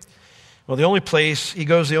 Well, the only place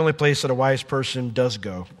that a wise person does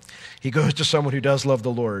go. He goes to someone who does love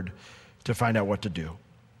the Lord to find out what to do.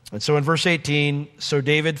 And so in verse 18, so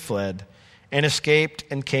David fled and escaped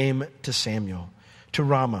and came to Samuel, to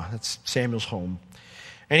Ramah. That's Samuel's home.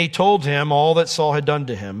 And he told him all that Saul had done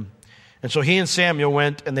to him. And so he and Samuel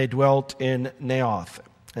went and they dwelt in Naioth.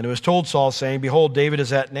 And it was told Saul, saying, behold, David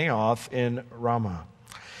is at Naioth in Ramah.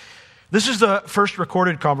 This is the first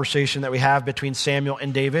recorded conversation that we have between Samuel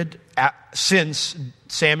and David since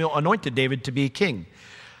Samuel anointed David to be king,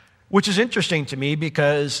 which is interesting to me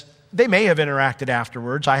because they may have interacted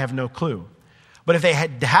afterwards. I have no clue. But if they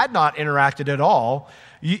had not interacted at all,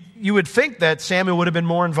 you would think that Samuel would have been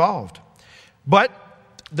more involved. But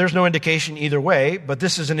there's no indication either way, but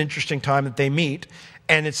this is an interesting time that they meet.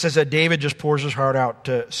 And it says that David just pours his heart out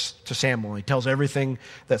to Samuel. He tells everything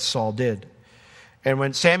that Saul did. And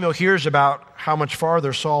when Samuel hears about how much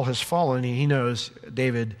farther Saul has fallen, he knows,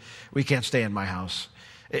 David, we can't stay in my house.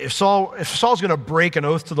 If Saul's going to break an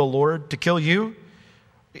oath to the Lord to kill you,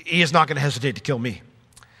 he is not going to hesitate to kill me.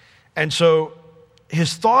 And so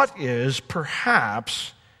his thought is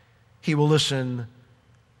perhaps he will listen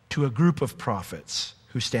to a group of prophets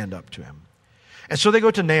who stand up to him. And so they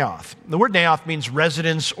go to Naioth. The word Naioth means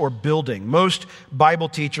residence or building. Most Bible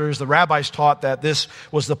teachers, the rabbis, taught that this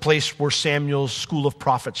was the place where Samuel's school of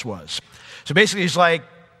prophets was. So basically he's like,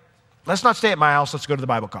 let's not stay at my house, let's go to the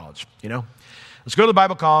Bible college, Let's go to the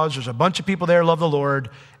Bible college, there's a bunch of people there, love the Lord,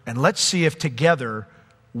 and let's see if together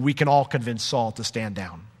we can all convince Saul to stand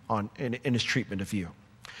down in his treatment of you.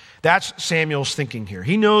 That's Samuel's thinking here.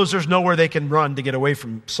 He knows there's nowhere they can run to get away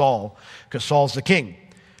from Saul because Saul's the king.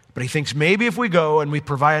 But he thinks maybe if we go and we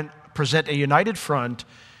present a united front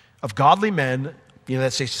of godly men,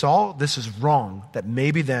 that say, Saul, this is wrong, that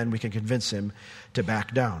maybe then we can convince him to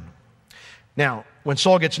back down. Now, when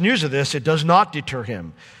Saul gets news of this, it does not deter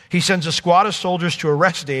him. He sends a squad of soldiers to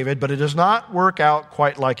arrest David, but it does not work out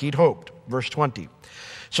quite like he'd hoped. Verse 20.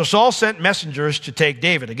 So Saul sent messengers to take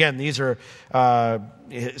David. Again, these are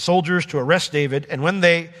soldiers to arrest David. And when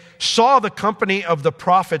they saw the company of the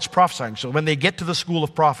prophets prophesying, so when they get to the school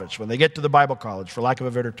of prophets, when they get to the Bible college, for lack of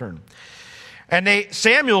a better term, and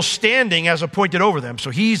Samuel's standing as appointed over them. So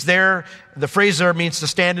he's there. The phrase there means to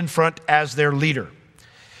stand in front as their leader.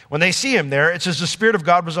 When they see him there, it says the Spirit of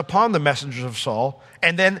God was upon the messengers of Saul,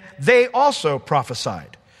 and then they also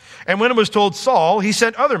prophesied. And when it was told Saul, he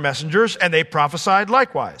sent other messengers, and they prophesied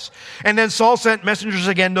likewise. And then Saul sent messengers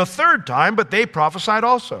again the third time, but they prophesied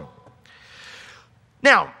also.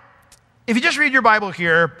 Now, if you just read your Bible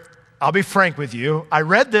here, I'll be frank with you. I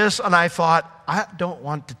read this, and I thought, I don't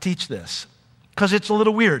want to teach this, because it's a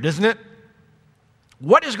little weird, isn't it?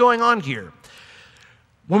 What is going on here?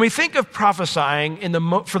 When we think of prophesying,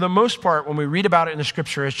 for the most part, when we read about it in the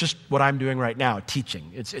Scripture, it's just what I'm doing right now, teaching.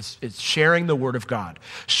 It's sharing the Word of God.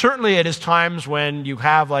 Certainly it is times when you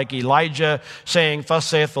have like Elijah saying, thus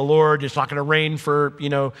saith the Lord, it's not going to rain for,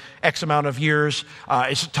 X amount of years.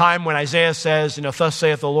 It's a time when Isaiah says, thus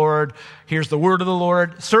saith the Lord, here's the word of the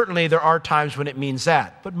Lord. Certainly there are times when it means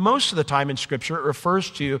that. But most of the time in Scripture, it refers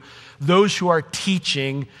to those who are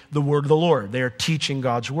teaching the Word of the Lord. They are teaching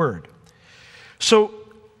God's Word. So,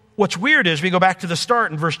 what's weird is we go back to the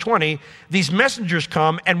start in verse 20, these messengers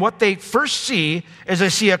come, and what they first see is they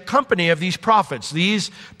see a company of these prophets,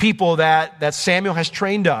 these people that Samuel has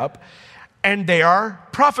trained up, and they are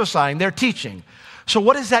prophesying, they're teaching. So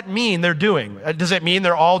what does that mean they're doing? Does it mean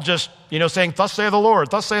they're all just, saying, thus saith the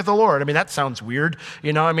Lord, thus saith the Lord? I mean, that sounds weird.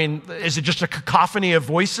 Is it just a cacophony of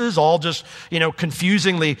voices all just,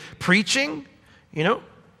 confusingly preaching,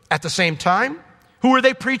 at the same time? Who are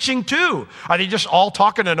they preaching to? Are they just all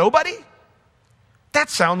talking to nobody?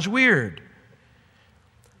 That sounds weird.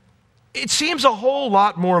 It seems a whole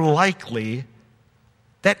lot more likely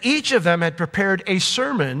that each of them had prepared a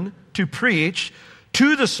sermon to preach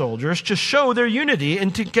to the soldiers to show their unity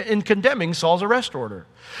in condemning Saul's arrest order.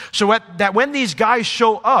 So that when these guys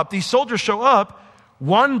show up, these soldiers show up,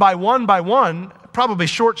 one by one, probably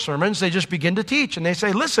short sermons, they just begin to teach. And they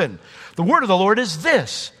say, listen, the word of the Lord is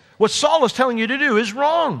this. What Saul is telling you to do is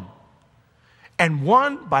wrong. And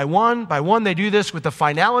one by one, they do this with the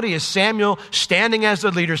finality of Samuel standing as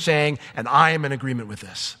the leader saying, and I am in agreement with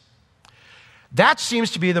this. That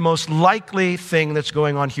seems to be the most likely thing that's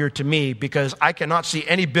going on here to me because I cannot see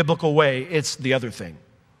any biblical way it's the other thing.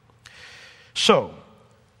 So,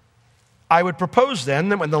 I would propose then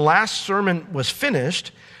that when the last sermon was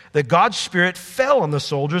finished, that God's Spirit fell on the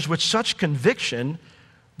soldiers with such conviction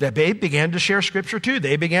that they began to share Scripture too.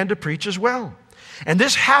 They began to preach as well. And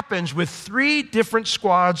this happens with 3 different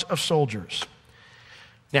squads of soldiers.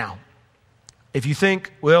 Now, if you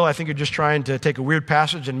think, well, I think you're just trying to take a weird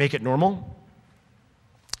passage and make it normal,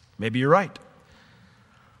 maybe you're right.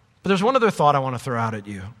 But there's one other thought I want to throw out at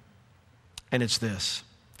you, and it's this.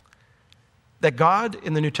 That God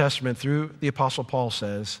in the New Testament through the Apostle Paul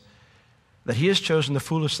says that he has chosen the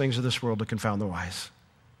foolish things of this world to confound the wise.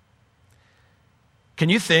 Can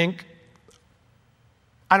you think,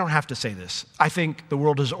 I don't have to say this, I think the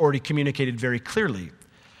world has already communicated very clearly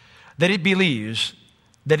that it believes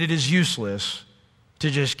that it is useless to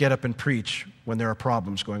just get up and preach when there are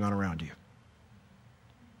problems going on around you.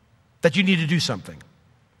 That you need to do something.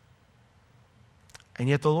 And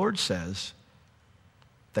yet the Lord says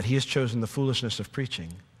that he has chosen the foolishness of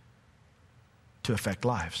preaching to affect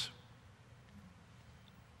lives.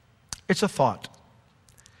 It's a thought.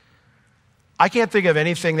 I can't think of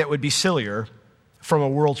anything that would be sillier from a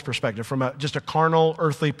world's perspective, from just a carnal,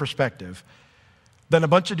 earthly perspective, than a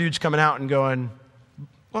bunch of dudes coming out and going,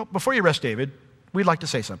 well, before you arrest David, we'd like to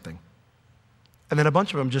say something. And then a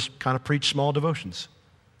bunch of them just kind of preach small devotions.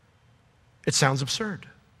 It sounds absurd,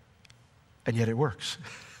 and yet it works.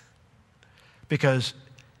 Because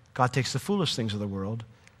God takes the foolish things of the world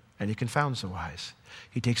and he confounds the wise.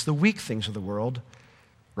 He takes the weak things of the world,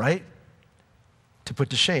 right, to put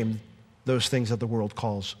to shame those things that the world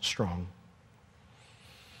calls strong.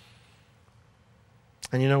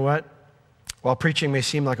 And you know what? While preaching may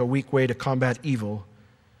seem like a weak way to combat evil,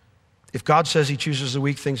 if God says he chooses the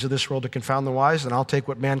weak things of this world to confound the wise, then I'll take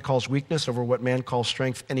what man calls weakness over what man calls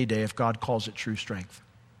strength any day if God calls it true strength.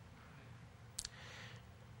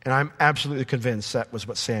 And I'm absolutely convinced that was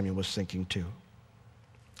what Samuel was thinking too.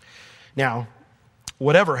 Now,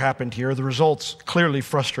 whatever happened here, the results clearly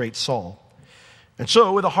frustrate Saul. And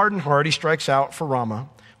so, with a hardened heart, he strikes out for Ramah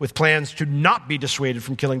with plans to not be dissuaded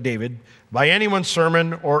from killing David by anyone's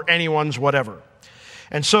sermon or anyone's whatever.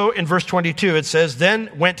 And so, in verse 22, it says, "Then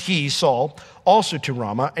went he, Saul, also to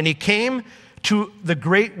Ramah, and he came to the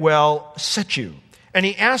great well Sechu. And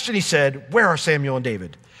he asked and he said, 'Where are Samuel and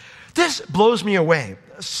David?'" This blows me away.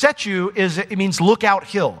 Sechu it means lookout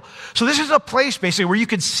hill. So this is a place basically where you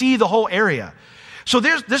could see the whole area. So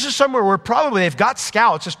this is somewhere where probably they've got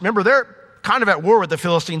scouts. Just remember, they're kind of at war with the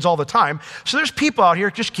Philistines all the time. So there's people out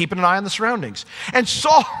here just keeping an eye on the surroundings. And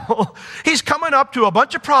Saul, he's coming up to a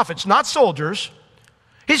bunch of prophets, not soldiers.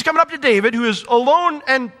 He's coming up to David, who is alone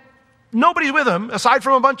and nobody's with him aside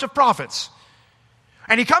from a bunch of prophets.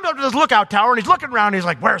 And he comes up to this lookout tower and he's looking around and he's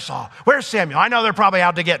like, "Where's Saul? Where's Samuel? I know they're probably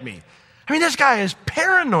out to get me." I mean, this guy is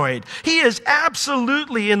paranoid. He is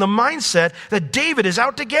absolutely in the mindset that David is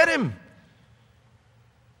out to get him.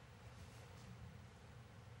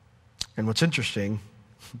 And what's interesting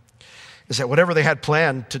is that whatever they had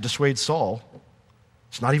planned to dissuade Saul,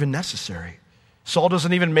 it's not even necessary. Saul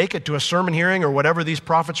doesn't even make it to a sermon hearing or whatever these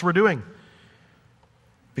prophets were doing.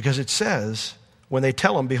 Because it says, when they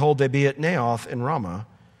tell him, "Behold, they be at Naioth in Ramah,"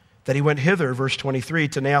 that he went hither, verse 23,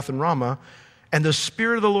 to Naioth in Ramah, and the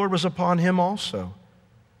Spirit of the Lord was upon him also,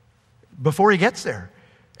 before he gets there.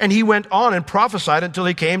 And he went on and prophesied until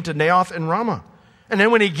he came to Naioth in Ramah. And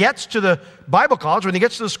then when he gets to the Bible college, when he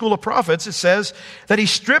gets to the school of prophets, it says that he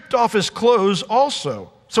stripped off his clothes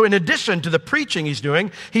also. So in addition to the preaching he's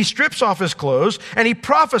doing, he strips off his clothes and he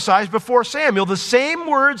prophesies before Samuel the same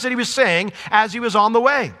words that he was saying as he was on the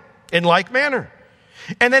way, in like manner.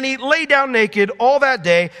 And then he lay down naked all that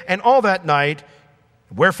day and all that night.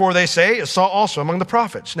 Wherefore they say, is Saul also among the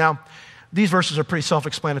prophets. Now, these verses are pretty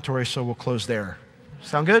self-explanatory, so we'll close there.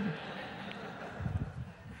 Sound good?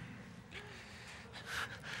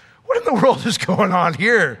 What in the world is going on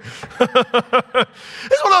here?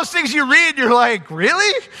 It's one of those things you read, you're like,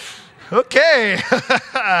 really? Okay.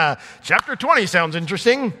 Chapter 20 sounds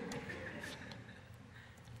interesting.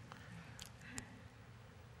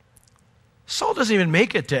 Saul doesn't even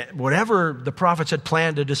make it to whatever the prophets had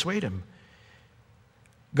planned to dissuade him.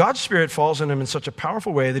 God's Spirit falls on him in such a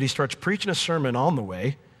powerful way that he starts preaching a sermon on the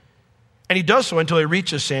way, and he does so until he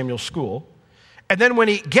reaches Samuel's school. And then when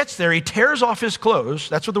he gets there, he tears off his clothes.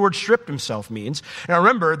 That's what the word stripped himself means. Now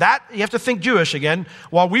remember, that you have to think Jewish again.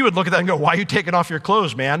 While we would look at that and go, "Why are you taking off your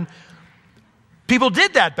clothes, man?" People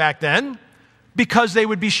did that back then because they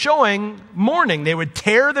would be showing mourning. They would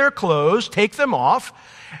tear their clothes, take them off,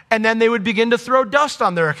 and then they would begin to throw dust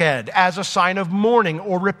on their head as a sign of mourning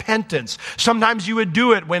or repentance. Sometimes you would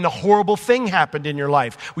do it when a horrible thing happened in your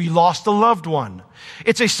life. We lost a loved one.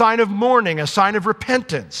 It's a sign of mourning, a sign of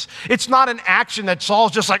repentance. It's not an action that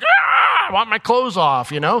Saul's just like, "I want my clothes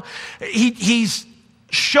off," you know. He's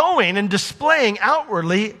showing and displaying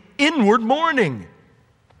outwardly inward mourning.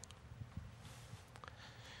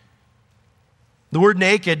 The word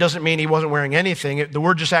naked doesn't mean he wasn't wearing anything. The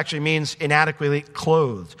word just actually means inadequately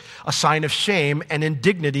clothed, a sign of shame and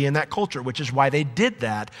indignity in that culture, which is why they did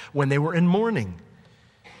that when they were in mourning.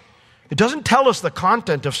 It doesn't tell us the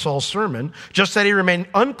content of Saul's sermon, just that he remained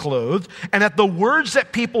unclothed and that the words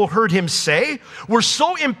that people heard him say were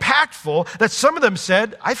so impactful that some of them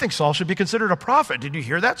said, "I think Saul should be considered a prophet." Did you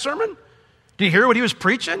hear that sermon? Did you hear what he was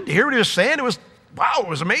preaching? Did you hear what he was saying? It was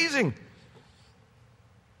amazing.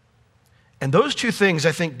 And those two things,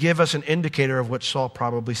 I think, give us an indicator of what Saul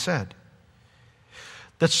probably said.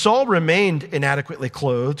 That Saul remained inadequately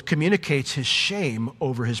clothed communicates his shame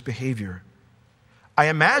over his behavior. I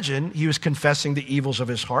imagine he was confessing the evils of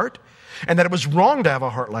his heart and that it was wrong to have a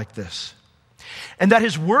heart like this. And that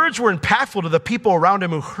his words were impactful to the people around him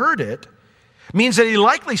who heard it means that he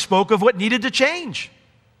likely spoke of what needed to change,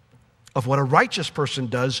 of what a righteous person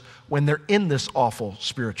does when they're in this awful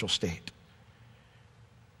spiritual state.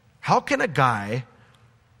 How can a guy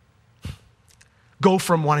go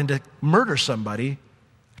from wanting to murder somebody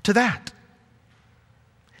to that?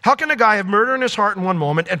 How can a guy have murder in his heart in one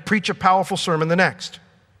moment and preach a powerful sermon the next?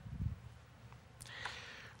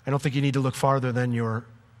 I don't think you need to look farther than your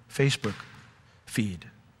Facebook feed,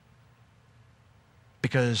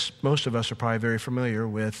 because most of us are probably very familiar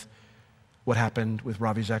with what happened with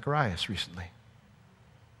Ravi Zacharias recently.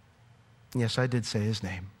 Yes, I did say his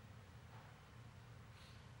name.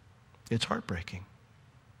 It's heartbreaking.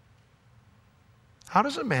 How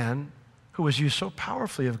does a man who was used so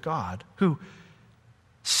powerfully of God, who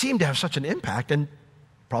seemed to have such an impact and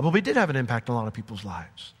probably did have an impact on a lot of people's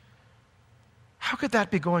lives, how could that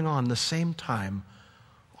be going on the same time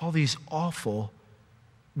all these awful,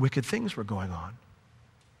 wicked things were going on?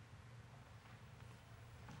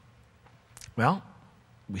 Well,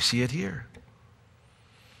 we see it here.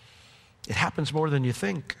 It happens more than you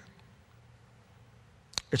think.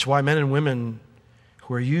 It's why men and women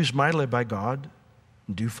who are used mightily by God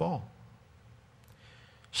do fall.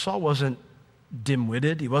 Saul wasn't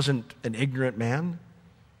dim-witted. He wasn't an ignorant man.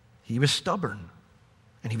 He was stubborn,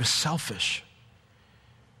 and he was selfish.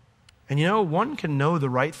 And you know, one can know the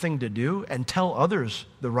right thing to do and tell others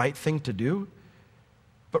the right thing to do,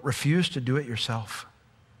 but refuse to do it yourself.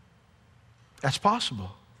 That's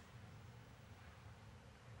possible.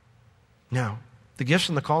 Now, the gifts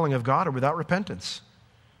and the calling of God are without repentance.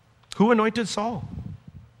 Who anointed Saul?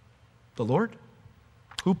 The Lord.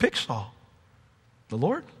 Who picked Saul? The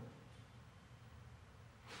Lord.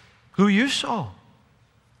 Who used Saul?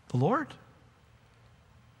 The Lord.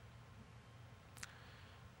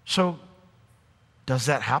 So, does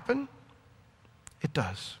that happen? It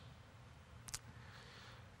does.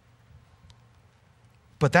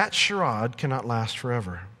 But that charade cannot last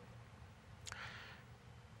forever.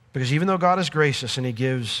 Because even though God is gracious and he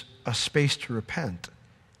gives us space to repent,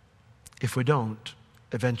 if we don't,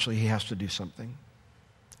 eventually he has to do something.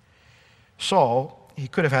 Saul, he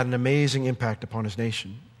could have had an amazing impact upon his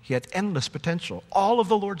nation. He had endless potential, all of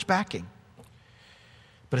the Lord's backing.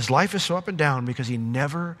 But his life is so up and down because he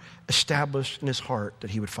never established in his heart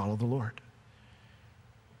that he would follow the Lord.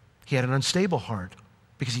 He had an unstable heart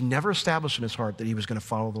because he never established in his heart that he was going to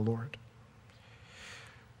follow the Lord.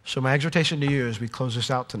 So my exhortation to you as we close this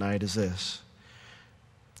out tonight is this.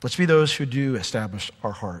 Let's be those who do establish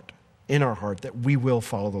our heart, in our heart, that we will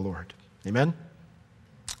follow the Lord. Amen?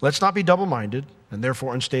 Let's not be double-minded and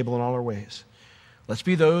therefore unstable in all our ways. Let's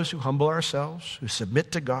be those who humble ourselves, who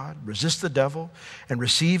submit to God, resist the devil, and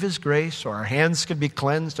receive his grace so our hands can be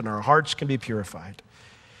cleansed and our hearts can be purified.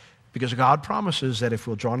 Because God promises that if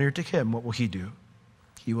we'll draw near to him, what will he do?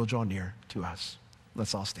 He will draw near to us.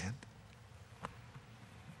 Let's all stand.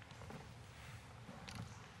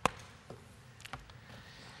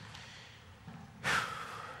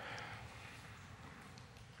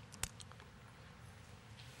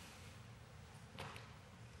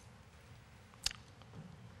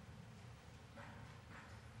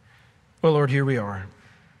 Well, Lord, here we are.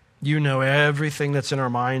 You know everything that's in our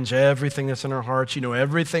minds, everything that's in our hearts. You know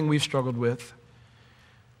everything we've struggled with.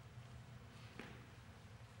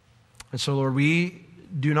 And so, Lord, we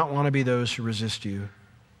do not want to be those who resist you.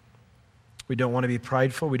 We don't want to be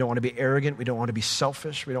prideful. We don't want to be arrogant. We don't want to be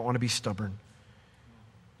selfish. We don't want to be stubborn.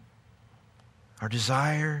 Our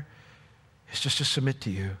desire is just to submit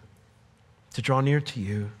to you, to draw near to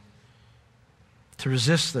you, to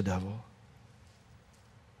resist the devil,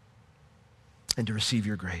 and to receive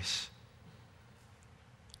your grace.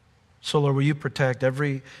 So, Lord, will you protect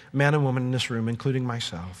every man and woman in this room, including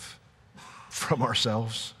myself, from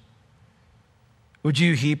ourselves? Would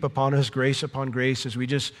you heap upon us grace upon grace as we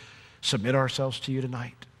just submit ourselves to you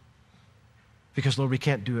tonight? Because, Lord, we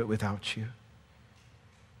can't do it without you.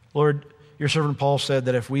 Lord, your servant Paul said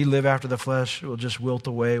that if we live after the flesh, we'll just wilt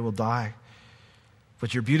away, we'll die.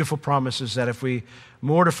 But your beautiful promise is that if we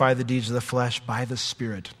mortify the deeds of the flesh by the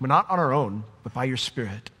Spirit, we're not on our own, but by your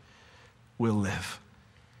Spirit, we'll live.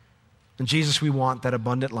 And Jesus, we want that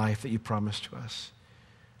abundant life that you promised to us.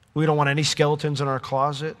 We don't want any skeletons in our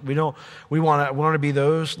closet. We want to be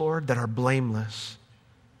those, Lord, that are blameless.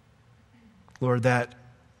 Lord, that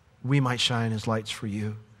we might shine as lights for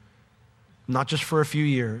you. Not just for a few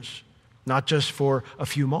years, not just for a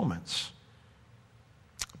few moments,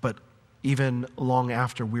 but even long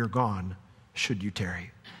after we're gone, should you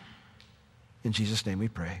tarry. In Jesus' name we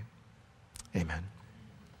pray. Amen.